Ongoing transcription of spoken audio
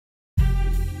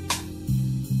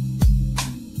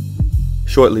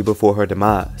Shortly before her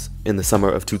demise, in the summer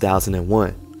of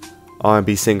 2001,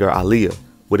 R&B singer Aaliyah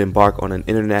would embark on an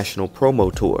international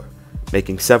promo tour,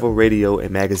 making several radio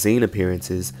and magazine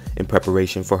appearances in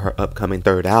preparation for her upcoming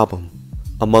third album.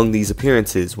 Among these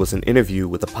appearances was an interview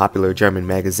with a popular German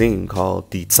magazine called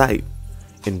Die Zeit,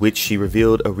 in which she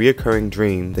revealed a reoccurring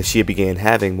dream that she began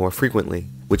having more frequently,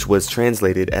 which was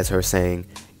translated as her saying,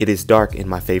 "It is dark in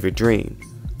my favorite dream.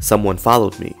 Someone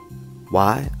followed me.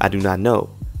 Why? I do not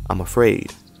know. I'm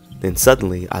afraid. Then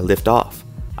suddenly I lift off.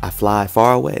 I fly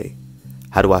far away.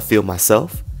 How do I feel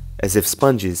myself? As if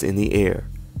sponges in the air.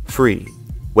 Free.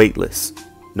 Weightless.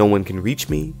 No one can reach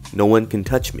me. No one can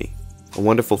touch me. A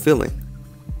wonderful feeling.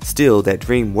 Still, that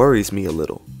dream worries me a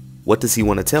little. What does he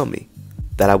want to tell me?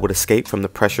 That I would escape from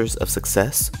the pressures of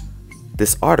success?"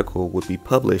 This article would be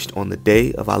published on the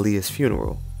day of Aaliyah's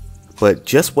funeral. But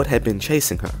just what had been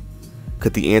chasing her?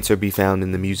 Could the answer be found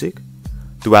in the music?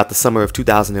 Throughout the summer of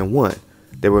 2001,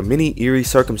 there were many eerie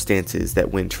circumstances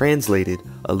that, when translated,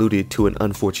 alluded to an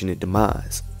unfortunate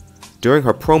demise. During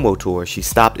her promo tour, she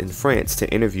stopped in France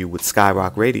to interview with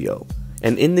Skyrock Radio,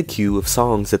 and in the queue of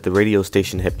songs that the radio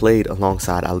station had played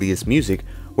alongside Aaliyah's music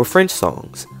were French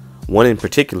songs. One in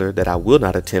particular that I will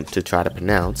not attempt to try to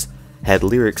pronounce had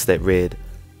lyrics that read,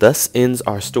 "Thus ends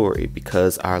our story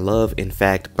because our love in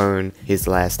fact burned his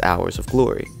last hours of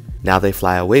glory. Now they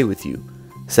fly away with you.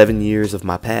 7 years of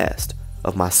my past,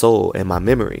 of my soul and my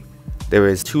memory. There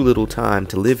is too little time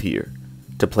to live here,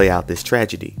 to play out this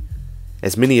tragedy."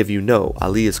 As many of you know,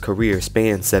 Aaliyah's career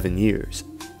spanned 7 years.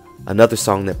 Another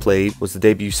song that played was the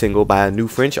debut single by a new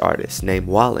French artist named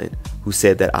Wallen, who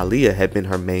said that Aaliyah had been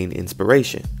her main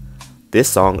inspiration. This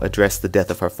song addressed the death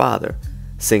of her father,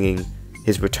 singing,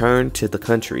 "His return to the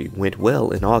country went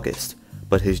well in August,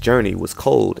 but his journey was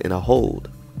cold in a hold.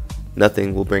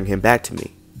 Nothing will bring him back to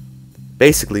me."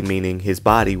 Basically meaning his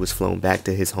body was flown back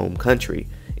to his home country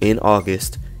in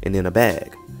August and in a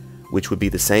bag, which would be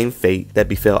the same fate that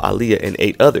befell Aaliyah and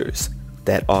 8 others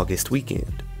that August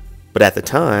weekend. But at the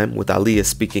time, with Aaliyah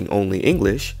speaking only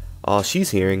English, all she's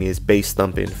hearing is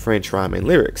bass-thumping French rhyming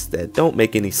lyrics that don't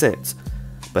make any sense.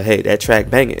 But hey, that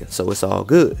track banging, so it's all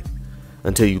good.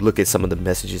 Until you look at some of the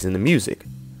messages in the music.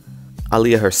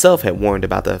 Aaliyah herself had warned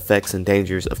about the effects and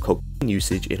dangers of cocaine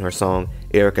usage in her song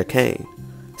Erica Kane,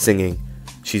 singing,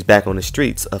 "She's back on the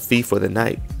streets, a thief for the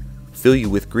night. Fill you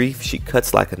with grief, she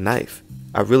cuts like a knife.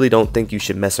 I really don't think you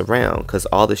should mess around, cause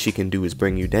all that she can do is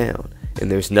bring you down, and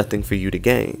there's nothing for you to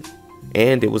gain."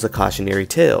 And it was a cautionary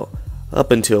tale,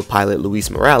 up until pilot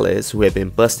Luis Morales, who had been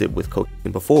busted with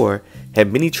cocaine before,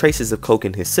 had many traces of coke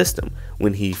in his system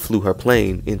when he flew her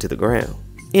plane into the ground,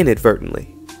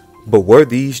 inadvertently. But were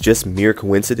these just mere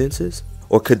coincidences?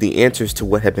 Or could the answers to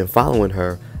what had been following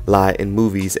her lie in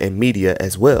movies and media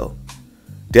as well?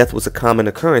 Death was a common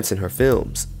occurrence in her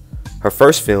films. Her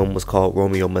first film was called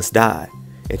Romeo Must Die,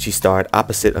 and she starred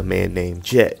opposite a man named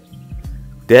Jet.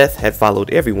 Death had followed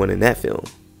everyone in that film.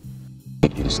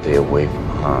 You to stay away from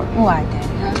her. Why, Daddy,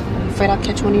 huh? Afraid I'll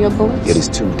catch one of your bullets? It is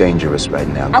too dangerous right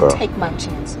now, girl. I'll take my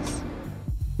chances.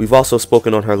 We've also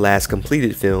spoken on her last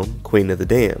completed film, Queen of the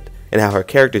Damned, and how her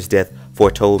character's death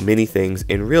foretold many things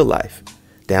in real life,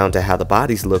 down to how the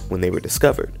bodies looked when they were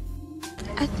discovered.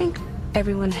 I think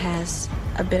everyone has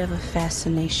a bit of a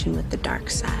fascination with the dark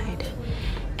side,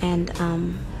 and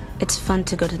it's fun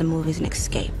to go to the movies and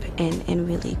escape and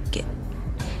really get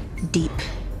deep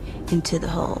into the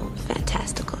whole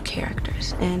fantastical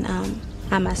characters. And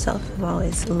I myself have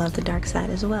always loved the dark side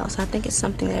as well, so I think it's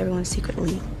something that everyone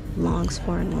secretly longs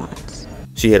for and wants.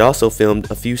 She had also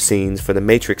filmed a few scenes for the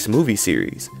Matrix movie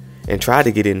series and tried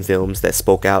to get in films that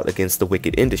spoke out against the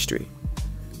wicked industry.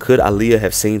 Could Aaliyah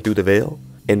have seen through the veil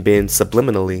and been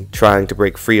subliminally trying to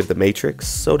break free of the Matrix,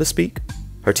 so to speak?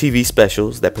 Her TV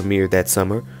specials that premiered that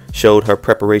summer showed her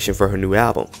preparation for her new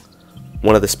album.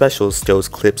 One of the specials shows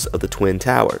clips of the Twin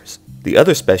Towers. The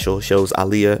other special shows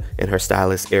Aaliyah and her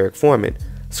stylist Eric Foreman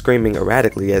screaming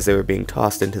erratically as they were being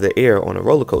tossed into the air on a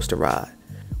roller coaster ride,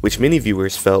 which many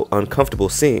viewers felt uncomfortable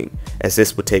seeing, as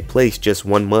this would take place just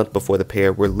 1 month before the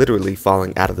pair were literally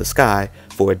falling out of the sky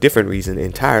for a different reason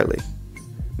entirely.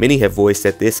 Many have voiced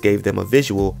that this gave them a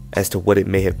visual as to what it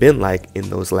may have been like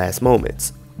in those last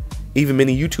moments. Even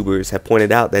many YouTubers have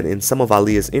pointed out that in some of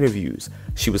Aaliyah's interviews,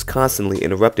 she was constantly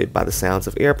interrupted by the sounds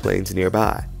of airplanes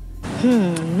nearby.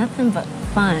 Nothing but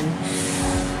fun.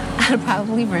 I'd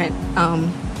probably rent,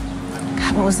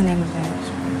 God, what was the name of that?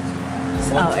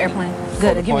 Oh, Airplane.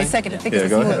 Good, give me a second to think of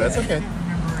this movie. That's okay.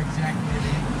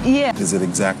 Yeah. Is it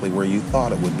exactly where you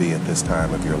thought it would be at this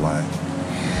time of your life?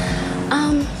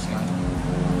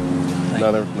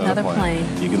 Another plane.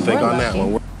 You can think on that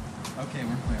one.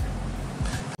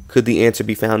 Could the answer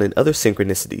be found in other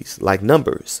synchronicities, like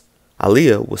numbers?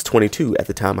 Aaliyah was 22 at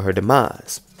the time of her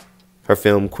demise. Her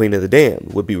film Queen of the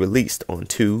Damned would be released on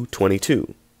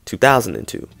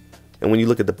 2/22/2002. And when you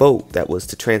look at the boat that was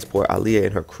to transport Aaliyah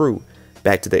and her crew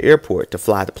back to the airport to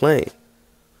fly the plane,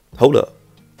 hold up,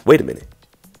 wait a minute,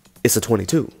 it's a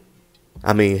 22.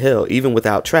 I mean, hell, even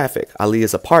without traffic,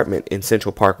 Aaliyah's apartment in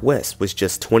Central Park West was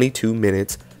just 22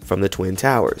 minutes from the Twin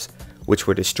Towers, which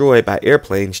were destroyed by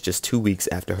airplanes just 2 weeks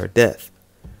after her death.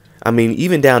 I mean,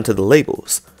 even down to the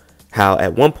labels, how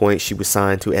at one point she was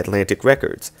signed to Atlantic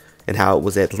Records, and how it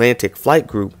was Atlantic Flight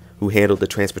Group who handled the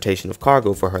transportation of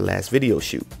cargo for her last video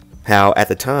shoot. How at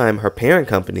the time her parent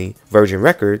company, Virgin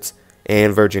Records,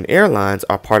 and Virgin Airlines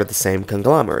are part of the same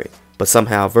conglomerate, but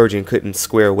somehow Virgin couldn't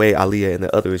square away Aaliyah and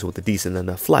the others with a decent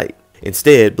enough flight.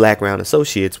 Instead, Black Round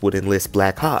Associates would enlist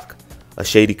Black Hawk, a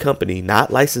shady company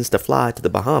not licensed to fly to the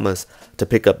Bahamas to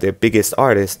pick up their biggest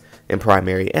artist and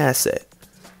primary asset.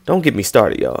 Don't get me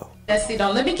started, y'all.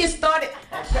 Don't let me get started.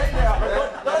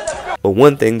 But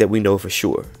one thing that we know for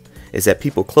sure is that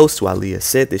people close to Aaliyah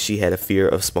said that she had a fear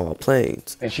of small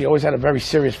planes. And she always had a very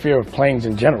serious fear of planes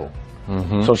in general.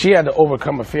 So she had to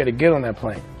overcome a fear to get on that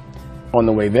plane on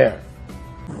the way there.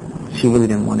 She really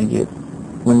didn't want to get,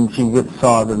 when she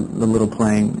saw the little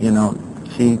plane, you know,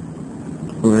 she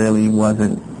really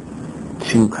wasn't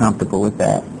too comfortable with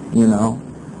that, you know.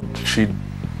 She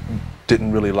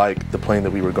didn't really like the plane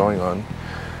that we were going on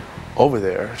over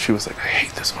there. She was like, I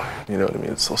hate this one. You know what I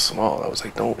mean? It's so small. I was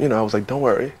like, don't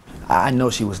worry. I know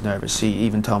she was nervous. She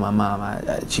even told my mom,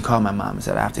 she called my mom and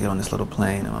said, I have to get on this little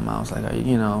plane. And my mom was like,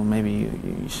 you know, maybe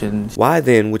you shouldn't. Why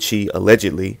then would she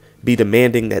allegedly be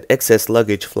demanding that excess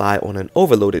luggage fly on an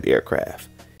overloaded aircraft?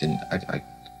 I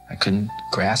couldn't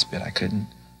grasp it. I couldn't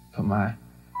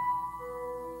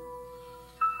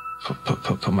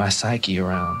put my psyche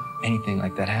around anything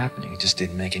like that happening. It just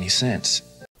didn't make any sense.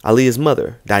 Aaliyah's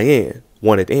mother, Diane,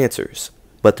 wanted answers,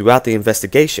 but throughout the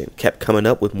investigation kept coming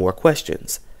up with more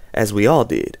questions, as we all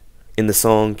did. In the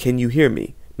song Can You Hear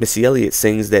Me, Missy Elliott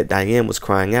sings that Diane was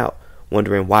crying out,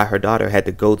 wondering why her daughter had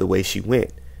to go the way she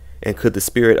went, and could the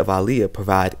spirit of Aaliyah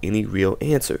provide any real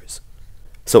answers?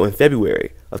 So in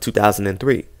February of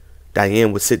 2003,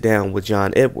 Diane would sit down with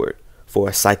John Edward for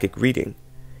a psychic reading,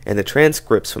 and the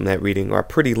transcripts from that reading are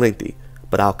pretty lengthy,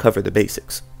 but I'll cover the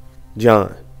basics.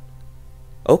 John: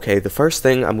 okay, the first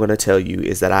thing I'm going to tell you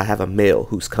is that I have a male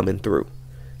who's coming through,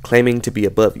 claiming to be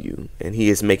above you, and he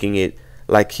is making it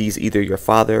like he's either your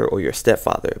father or your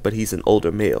stepfather, but he's an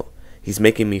older male. He's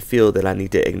making me feel that I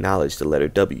need to acknowledge the letter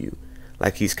W,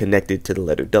 like he's connected to the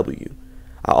letter W.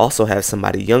 I also have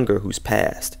somebody younger who's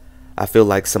passed. I feel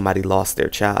like somebody lost their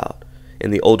child,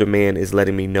 and the older man is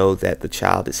letting me know that the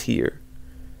child is here.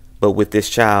 But with this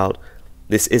child,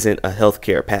 this isn't a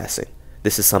healthcare passing.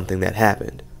 This is something that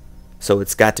happened. So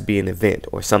it's got to be an event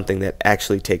or something that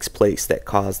actually takes place that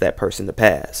caused that person to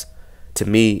pass. To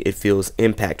me, it feels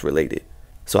impact related.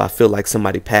 So I feel like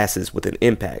somebody passes with an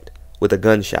impact, with a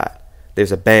gunshot.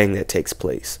 There's a bang that takes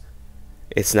place.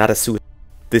 It's not a suicide.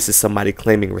 This is somebody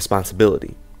claiming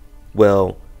responsibility.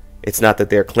 Well, it's not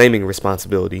that they're claiming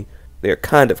responsibility. They're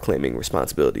kind of claiming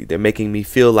responsibility. They're making me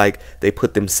feel like they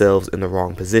put themselves in the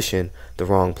wrong position, the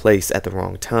wrong place at the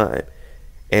wrong time,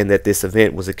 and that this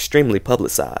event was extremely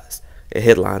publicized.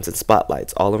 Headlines and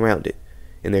spotlights all around it,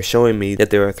 and they're showing me that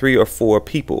there are 3 or 4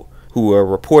 people who are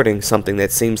reporting something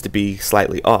that seems to be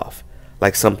slightly off,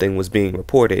 like something was being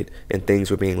reported and things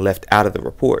were being left out of the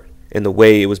report, and the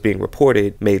way it was being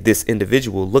reported made this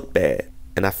individual look bad,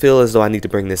 and I feel as though I need to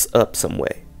bring this up some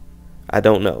way. I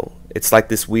don't know, it's like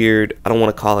this weird, I don't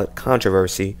want to call it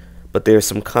controversy, but there's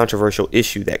some controversial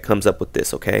issue that comes up with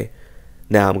this, okay?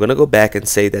 Now I'm going to go back and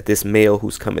say that this male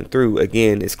who's coming through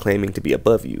again is claiming to be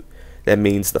above you. That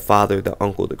means the father, the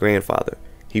uncle, the grandfather.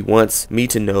 He wants me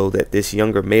to know that this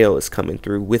younger male is coming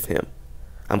through with him.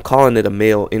 I'm calling it a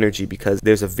male energy because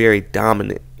there's a very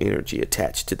dominant energy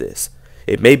attached to this.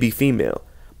 It may be female,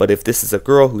 but if this is a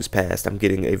girl who's passed, I'm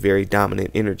getting a very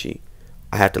dominant energy.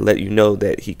 I have to let you know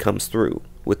that he comes through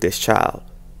with this child.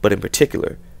 But in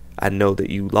particular, I know that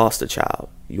you lost a child.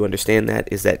 You understand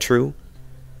that? Is that true?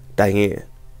 Diane: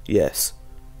 yes.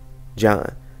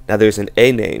 John: now there's an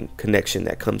A name connection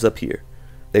that comes up here.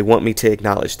 They want me to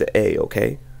acknowledge the A,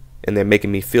 okay? And they're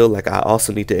making me feel like I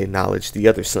also need to acknowledge the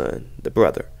other son, the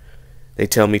brother. They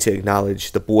tell me to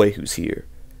acknowledge the boy who's here.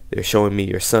 They're showing me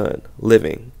your son,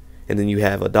 living, and then you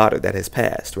have a daughter that has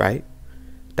passed, right?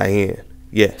 Diane: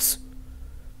 yes.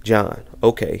 John: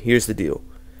 okay, here's the deal.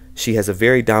 She has a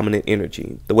very dominant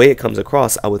energy. The way it comes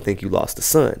across, I would think you lost a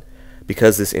son,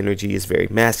 because this energy is very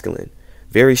masculine,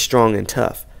 very strong and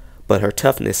tough. But her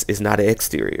toughness is not an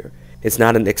exterior. It's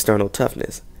not an external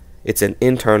toughness. It's an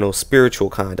internal spiritual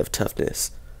kind of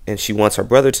toughness. And she wants her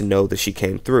brother to know that she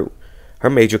came through. Her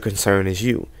major concern is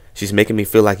you. She's making me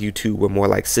feel like you two were more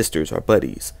like sisters or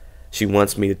buddies. She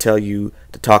wants me to tell you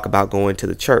to talk about going to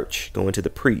the church, going to the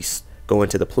priest, going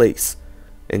to the place.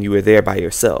 And you were there by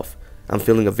yourself. I'm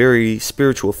feeling a very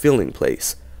spiritual feeling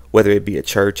place. Whether it be a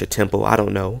church, a temple, I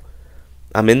don't know.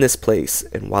 I'm in this place,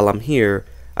 and while I'm here,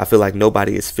 I feel like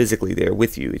nobody is physically there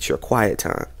with you. It's your quiet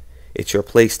time. It's your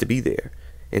place to be there.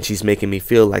 And she's making me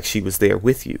feel like she was there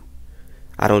with you.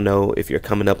 I don't know if you're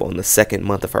coming up on the 2nd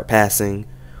month of her passing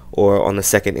or on the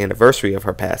 2nd anniversary of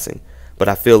her passing, but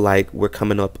I feel like we're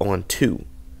coming up on 2.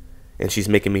 And she's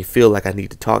making me feel like I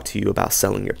need to talk to you about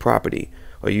selling your property,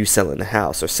 or you selling the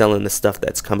house, or selling the stuff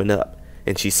that's coming up.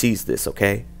 And she sees this,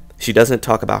 okay? She doesn't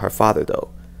talk about her father,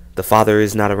 though. The father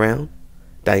is not around?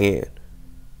 Diane.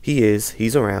 He is.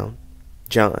 He's around.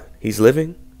 John. He's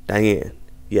living? Diane.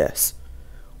 Yes.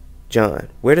 John.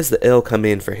 Where does the L come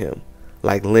in for him?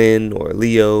 Like Lynn or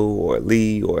Leo or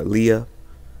Lee or Leah?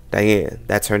 Diane.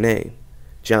 That's her name.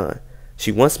 John.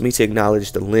 She wants me to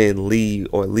acknowledge the Lynn, Lee,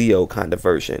 or Leo kind of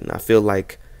version. I feel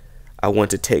like I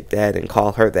want to take that and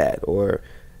call her that, or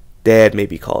Dad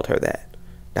maybe called her that.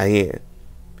 Diane.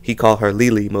 He called her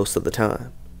Lily most of the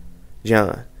time.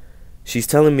 John. She's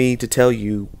telling me to tell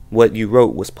you what you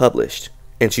wrote was published,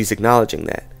 and she's acknowledging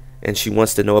that. And she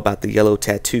wants to know about the yellow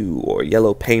tattoo or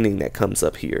yellow painting that comes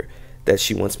up here that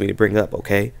she wants me to bring up,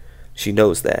 okay? She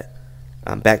knows that.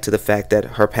 I'm back to the fact that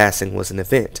her passing was an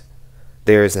event.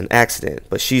 There is an accident,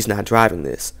 but she's not driving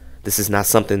this. This is not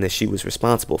something that she was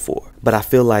responsible for. But I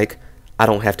feel like I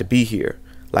don't have to be here.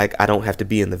 Like I don't have to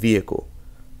be in the vehicle.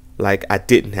 Like I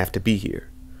didn't have to be here.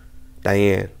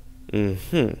 Diane.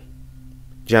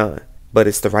 John. But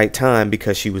it's the right time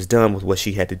because she was done with what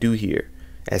she had to do here.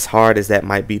 As hard as that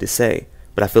might be to say,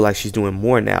 but I feel like she's doing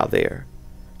more now there.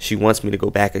 She wants me to go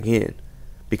back again.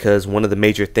 Because one of the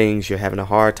major things you're having a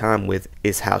hard time with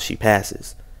is how she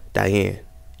passes. Diane.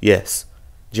 Yes.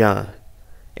 John.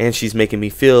 And she's making me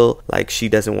feel like she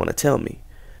doesn't want to tell me.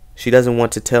 She doesn't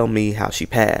want to tell me how she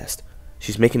passed.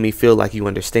 She's making me feel like you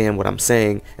understand what I'm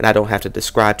saying and I don't have to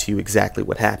describe to you exactly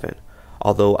what happened.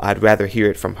 Although I'd rather hear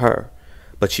it from her.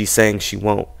 But she's saying she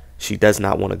won't. She does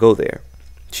not want to go there.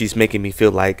 She's making me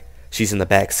feel like she's in the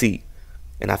back seat.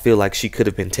 And I feel like she could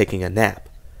have been taking a nap.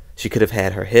 She could have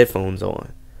had her headphones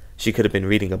on. She could have been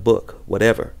reading a book,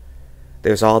 whatever.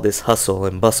 There's all this hustle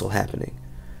and bustle happening.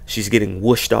 She's getting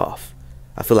whooshed off.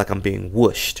 I feel like I'm being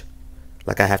whooshed.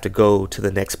 Like I have to go to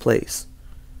the next place.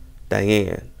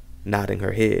 Diane, nodding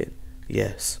her head.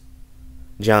 Yes.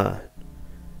 John.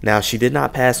 Now, she did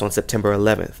not pass on September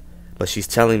 11th, but she's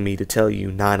telling me to tell you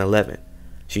 9/11.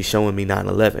 She's showing me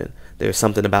 9/11. There's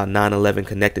something about 9/11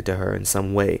 connected to her in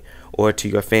some way, or to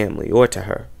your family, or to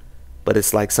her. But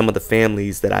it's like some of the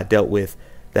families that I dealt with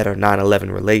that are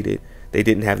 9/11 related, they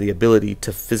didn't have the ability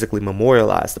to physically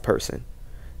memorialize the person.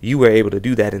 You were able to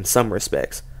do that in some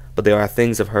respects, but there are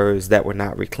things of hers that were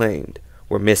not reclaimed,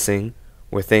 were missing,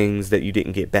 were things that you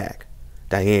didn't get back.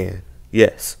 Diane.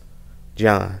 Yes.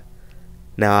 John.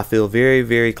 Now I feel very,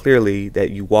 very clearly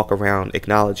that you walk around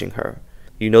acknowledging her.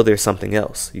 You know there's something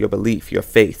else. Your belief, your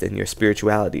faith, and your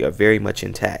spirituality are very much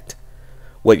intact.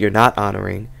 What you're not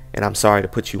honoring, and I'm sorry to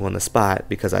put you on the spot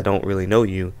because I don't really know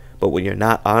you, but what you're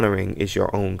not honoring is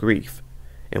your own grief.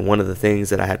 And one of the things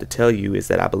that I have to tell you is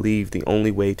that I believe the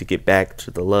only way to get back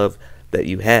to the love that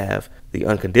you have, the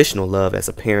unconditional love as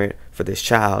a parent for this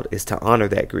child, is to honor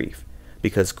that grief.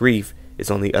 Because grief is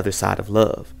on the other side of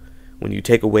love. When you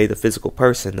take away the physical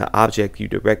person, the object you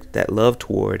direct that love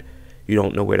toward, you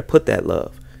don't know where to put that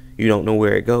love. You don't know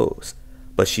where it goes.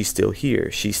 But she's still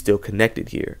here. She's still connected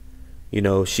here. You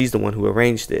know, she's the one who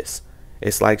arranged this.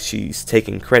 It's like she's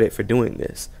taking credit for doing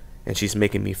this. And she's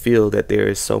making me feel that there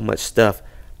is so much stuff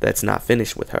that's not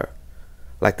finished with her.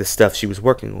 Like the stuff she was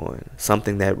working on.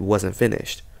 Something that wasn't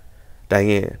finished.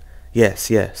 Diane.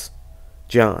 Yes, yes.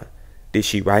 John. Did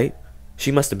she write?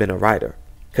 She must have been a writer.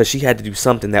 Because she had to do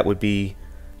something that would be...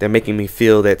 They're making me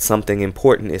feel that something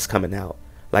important is coming out.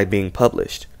 Like being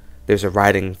published. There's a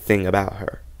writing thing about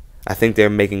her. I think they're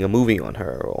making a movie on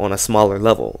her. On a smaller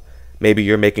level. Maybe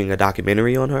you're making a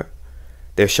documentary on her?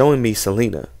 They're showing me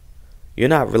Selena. You're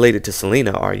not related to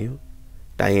Selena, are you?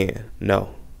 Diane.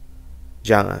 No.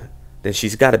 John. Then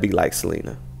she's got to be like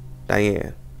Selena.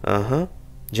 Diane. Uh-huh.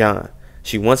 John.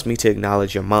 She wants me to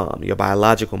acknowledge your mom. Your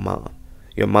biological mom.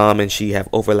 Your mom and she have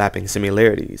overlapping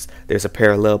similarities. There's a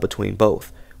parallel between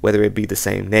both. Whether it be the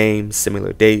same name,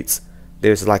 similar dates.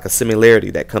 There's like a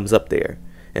similarity that comes up there.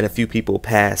 And a few people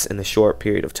pass in a short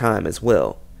period of time as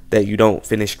well. That you don't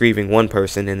finish grieving one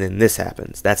person and then this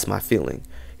happens. That's my feeling.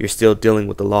 you're still dealing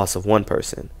with the loss of one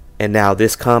person. And now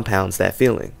this compounds that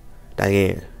feeling.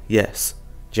 Diane, yes.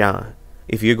 John,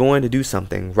 if you're going to do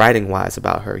something writing-wise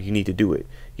about her, you need to do it.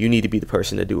 You need to be the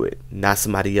person to do it, not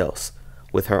somebody else.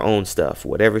 With her own stuff,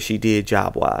 whatever she did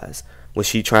job-wise. Was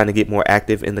she trying to get more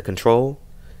active in the control?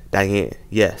 Diane,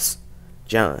 yes.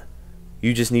 John,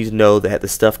 you just need to know that the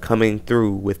stuff coming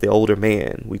through with the older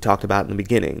man we talked about in the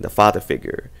beginning, the father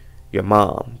figure, your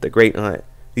mom, the great aunt,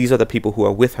 these are the people who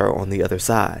are with her on the other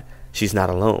side. She's not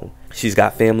alone. She's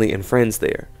got family and friends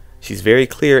there. She's very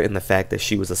clear in the fact that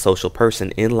she was a social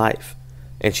person in life,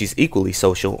 and she's equally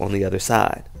social on the other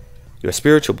side. Your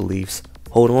spiritual beliefs,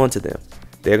 hold on to them.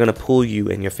 They're going to pull you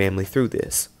and your family through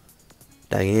this.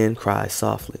 Diane cries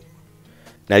softly.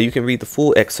 Now you can read the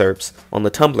full excerpts on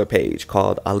the Tumblr page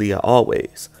called Aaliyah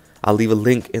Always. I'll leave a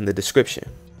link in the description.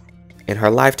 In her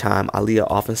lifetime, Aaliyah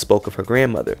often spoke of her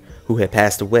grandmother, who had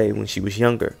passed away when she was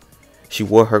younger. She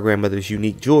wore her grandmother's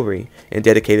unique jewelry and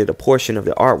dedicated a portion of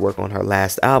the artwork on her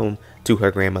last album to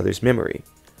her grandmother's memory.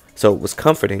 So it was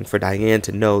comforting for Diane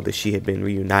to know that she had been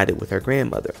reunited with her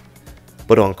grandmother.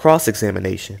 But on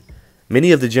cross-examination,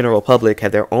 many of the general public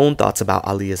had their own thoughts about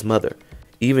Aaliyah's mother,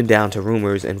 even down to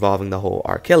rumors involving the whole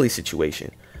R. Kelly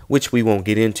situation, which we won't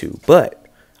get into. But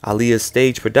Aaliyah's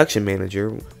stage production manager,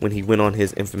 when he went on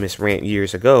his infamous rant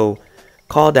years ago,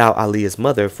 called out Aaliyah's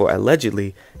mother for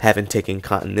allegedly having taken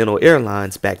Continental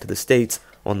Airlines back to the States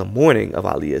on the morning of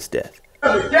Aaliyah's death.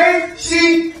 The day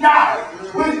she died,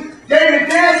 when David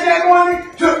danced that morning,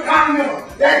 took Continental.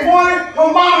 That morning,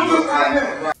 her mom took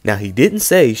Continental. Now, he didn't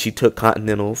say she took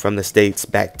Continental from the States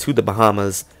back to the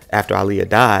Bahamas after Aaliyah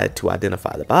died to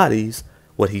identify the bodies.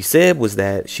 What he said was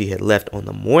that she had left on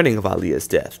the morning of Aaliyah's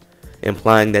death,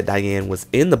 implying that Diane was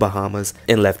in the Bahamas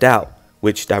and left out,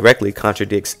 which directly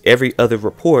contradicts every other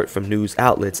report from news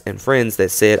outlets and friends that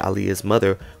said Aaliyah's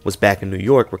mother was back in New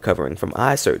York recovering from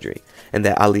eye surgery, and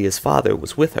that Aaliyah's father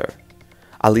was with her.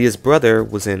 Aaliyah's brother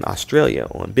was in Australia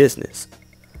on business.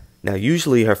 Now,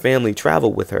 usually her family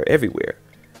traveled with her everywhere,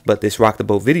 but this Rock the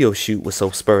Boat video shoot was so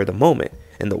spur of the moment,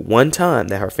 and the one time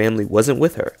that her family wasn't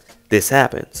with her, this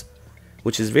happens,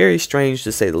 which is very strange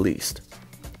to say the least.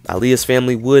 Aaliyah's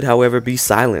family would, however, be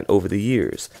silent over the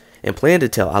years, and planned to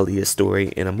tell Aaliyah's story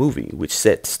in a movie which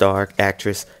set to star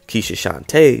actress Keisha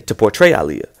Shantae to portray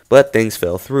Aaliyah, but things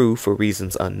fell through for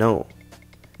reasons unknown.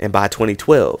 And by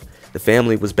 2012, the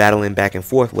family was battling back and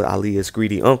forth with Aaliyah's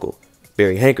greedy uncle,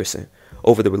 Barry Hankerson,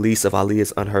 over the release of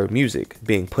Aaliyah's unheard music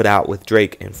being put out with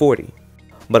Drake and 40.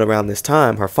 But around this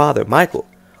time, her father, Michael,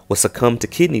 was succumbed to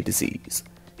kidney disease.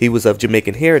 He was of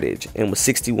Jamaican heritage and was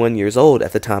 61 years old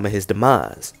at the time of his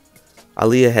demise.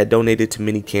 Aaliyah had donated to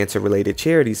many cancer-related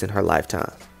charities in her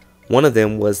lifetime. One of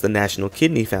them was the National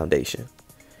Kidney Foundation,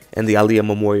 and the Aaliyah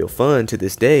Memorial Fund to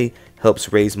this day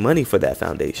helps raise money for that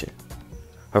foundation.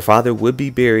 Her father would be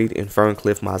buried in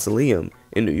Ferncliff Mausoleum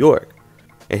in New York,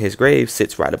 and his grave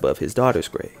sits right above his daughter's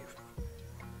grave.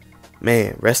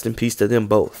 Man, rest in peace to them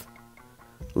both.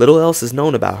 Little else is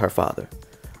known about her father,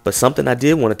 but something I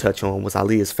did want to touch on was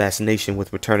Aaliyah's fascination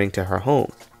with returning to her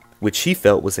home, which she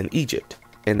felt was in Egypt.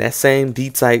 In that same Die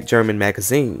Zeit German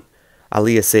magazine,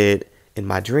 Aaliyah said, "In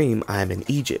my dream, I am in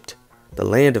Egypt, the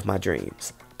land of my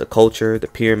dreams. The culture, the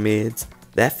pyramids,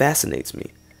 that fascinates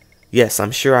me. Yes, I'm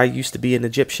sure I used to be an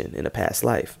Egyptian in a past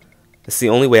life. That's the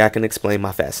only way I can explain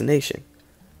my fascination.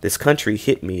 This country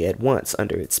hit me at once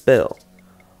under its spell,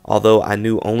 although I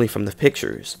knew only from the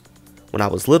pictures. When I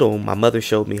was little, my mother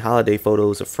showed me holiday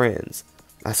photos of friends.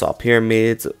 I saw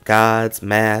pyramids, gods,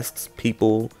 masks,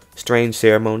 people, strange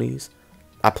ceremonies.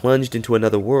 I plunged into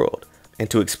another world, and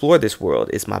to explore this world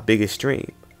is my biggest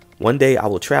dream. One day I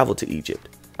will travel to Egypt.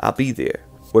 I'll be there,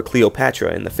 where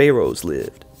Cleopatra and the pharaohs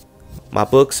lived. My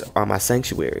books are my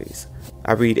sanctuaries.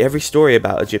 I read every story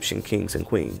about Egyptian kings and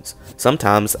queens.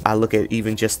 Sometimes I look at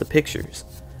even just the pictures.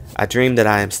 I dream that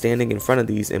I am standing in front of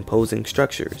these imposing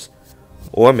structures,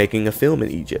 or making a film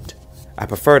in Egypt. I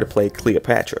prefer to play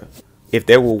Cleopatra. If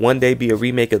there will one day be a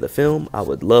remake of the film, I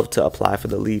would love to apply for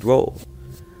the lead role.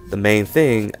 The main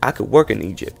thing, I could work in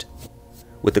Egypt.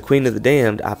 With the Queen of the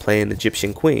Damned, I play an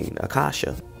Egyptian queen,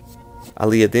 Akasha."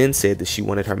 Aaliyah then said that she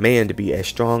wanted her man to be as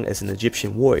strong as an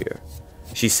Egyptian warrior.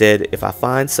 She said, "If I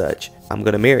find such, I'm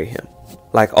gonna marry him.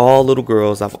 Like all little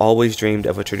girls, I've always dreamed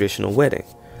of a traditional wedding.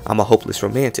 I'm a hopeless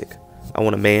romantic. I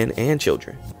want a man and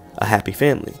children, a happy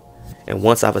family. And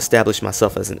once I've established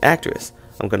myself as an actress,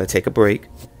 I'm gonna take a break,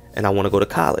 and I want to go to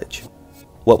college.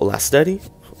 What will I study?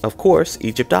 Of course,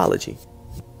 Egyptology."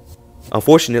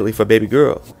 Unfortunately for baby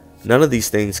girl, none of these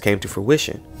things came to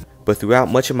fruition, but throughout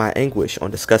much of my anguish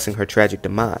on discussing her tragic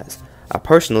demise, I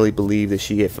personally believe that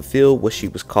she had fulfilled what she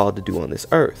was called to do on this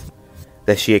earth,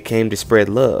 that she had came to spread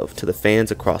love to the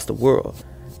fans across the world,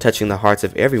 touching the hearts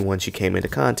of everyone she came into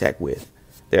contact with.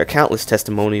 There are countless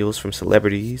testimonials from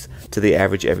celebrities to the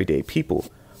average everyday people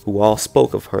who all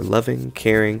spoke of her loving,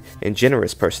 caring, and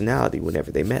generous personality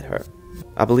whenever they met her.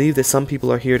 I believe that some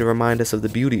people are here to remind us of the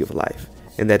beauty of life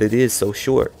and that it is so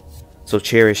short. So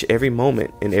cherish every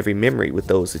moment and every memory with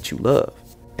those that you love.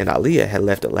 And Aaliyah had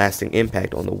left a lasting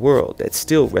impact on the world that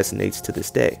still resonates to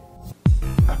this day.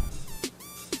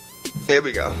 Here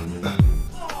we go.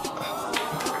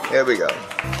 Here we go.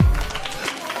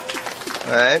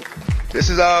 All right. This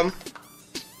is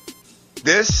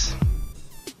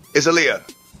Aaliyah.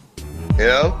 You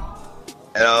know?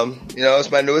 And you know,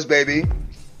 it's my newest baby.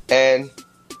 And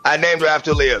I named her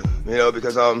after Aaliyah, you know,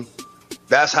 because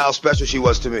that's how special she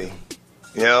was to me.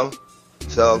 You know?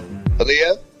 So,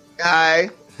 Aaliyah, hi.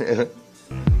 You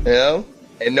know?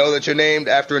 And know that you're named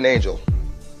after an angel.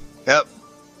 Yep.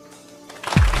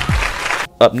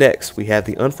 Up next, we have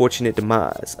the unfortunate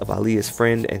demise of Aaliyah's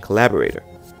friend and collaborator,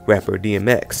 rapper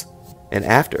DMX. And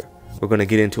after, we're going to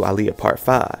get into Aaliyah Part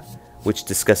 5, which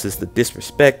discusses the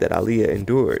disrespect that Aaliyah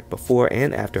endured before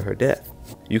and after her death.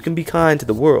 You can be kind to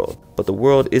the world, but the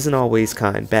world isn't always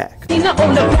kind back. It's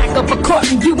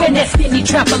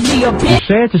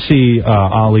sad to see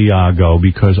Aaliyah go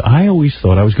because I always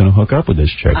thought I was going to hook up with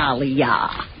this chick.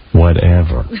 Aaliyah.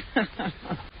 Whatever.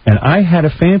 And I had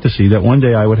a fantasy that one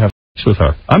day I would have sex with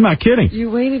her. I'm not kidding. You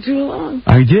waited too long.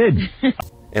 I did.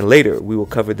 And later, we will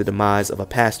cover the demise of a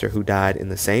pastor who died in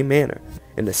the same manner,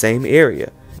 in the same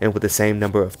area, and with the same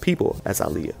number of people as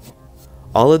Aaliyah.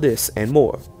 All of this and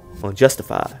more on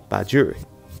Justified by Jury.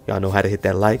 Y'all know how to hit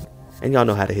that like, and y'all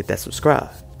know how to hit that subscribe.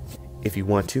 If you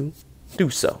want to, do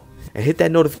so, and hit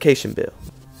that notification bell.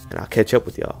 And I'll catch up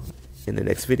with y'all in the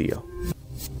next video.